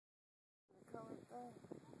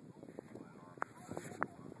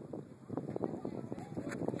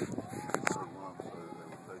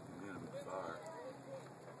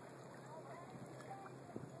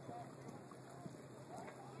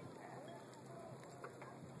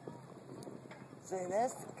See,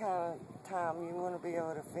 that's the kind of time you want to be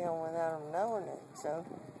able to film without them knowing it. So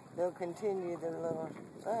they'll continue their little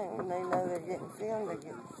thing. When they know they're getting filmed, they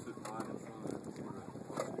get...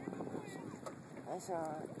 That's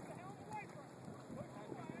all right.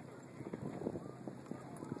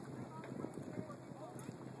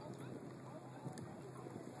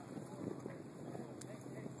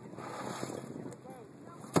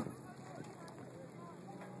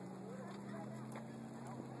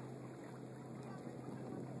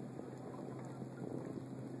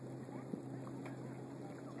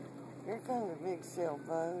 Here comes a big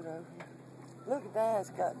sailboat over here. Look at that, it's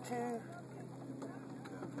got two.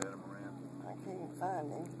 I can't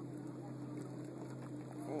find him.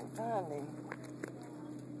 Can't find him.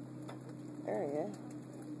 There he is.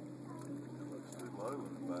 Looks too low in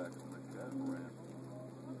the back on the catamaran.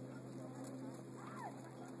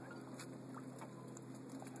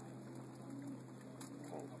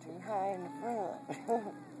 Too high in the front.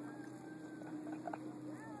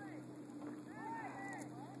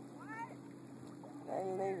 They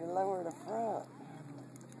need to lower the front.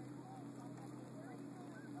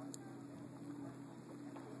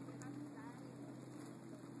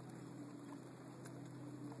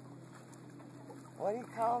 What do you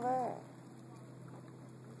call that?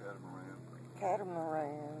 Catamaran.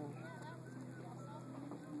 Catamaran.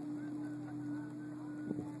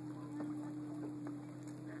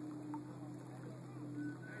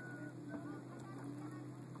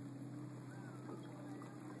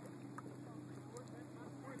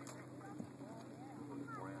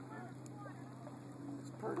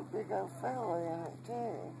 Pretty big old fella in it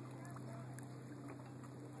too.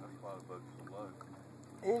 That's why the boat's so low.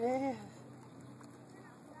 It is.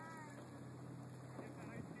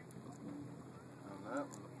 And that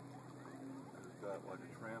one has got like a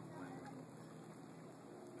trampoline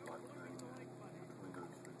type thing between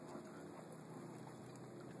those two countries.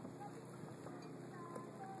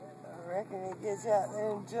 I reckon he gets out there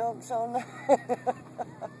and jumps on the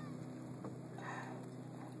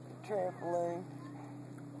trampoline.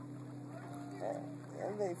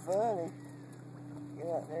 That'd be funny. Get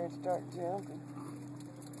out there and start jumping.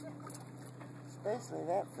 Especially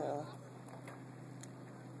that fella.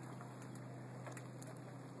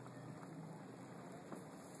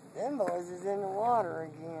 Them boys is in the water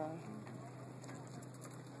again.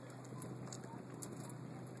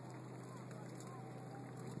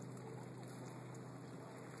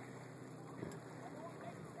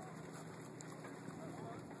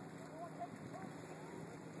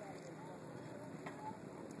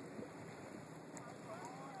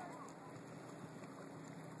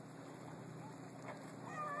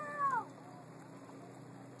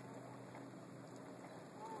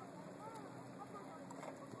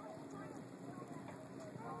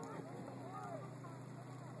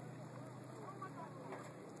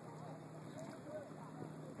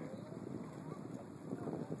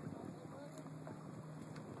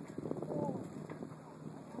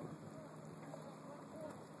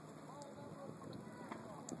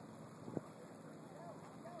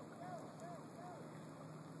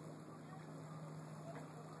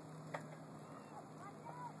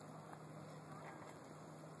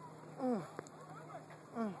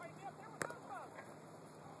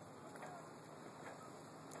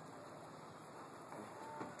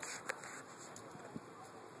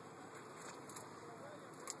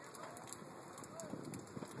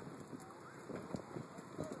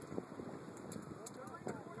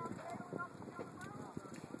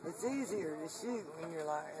 It's easier to shoot when you're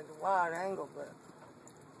like at a wide angle, but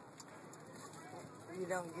you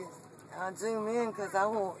don't get... I zoom in because I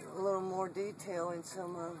want a little more detail in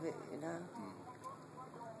some of it, you know.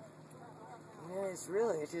 And it's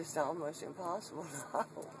really just almost impossible to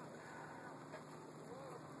hold.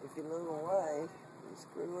 If you move away, you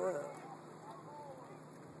screw up.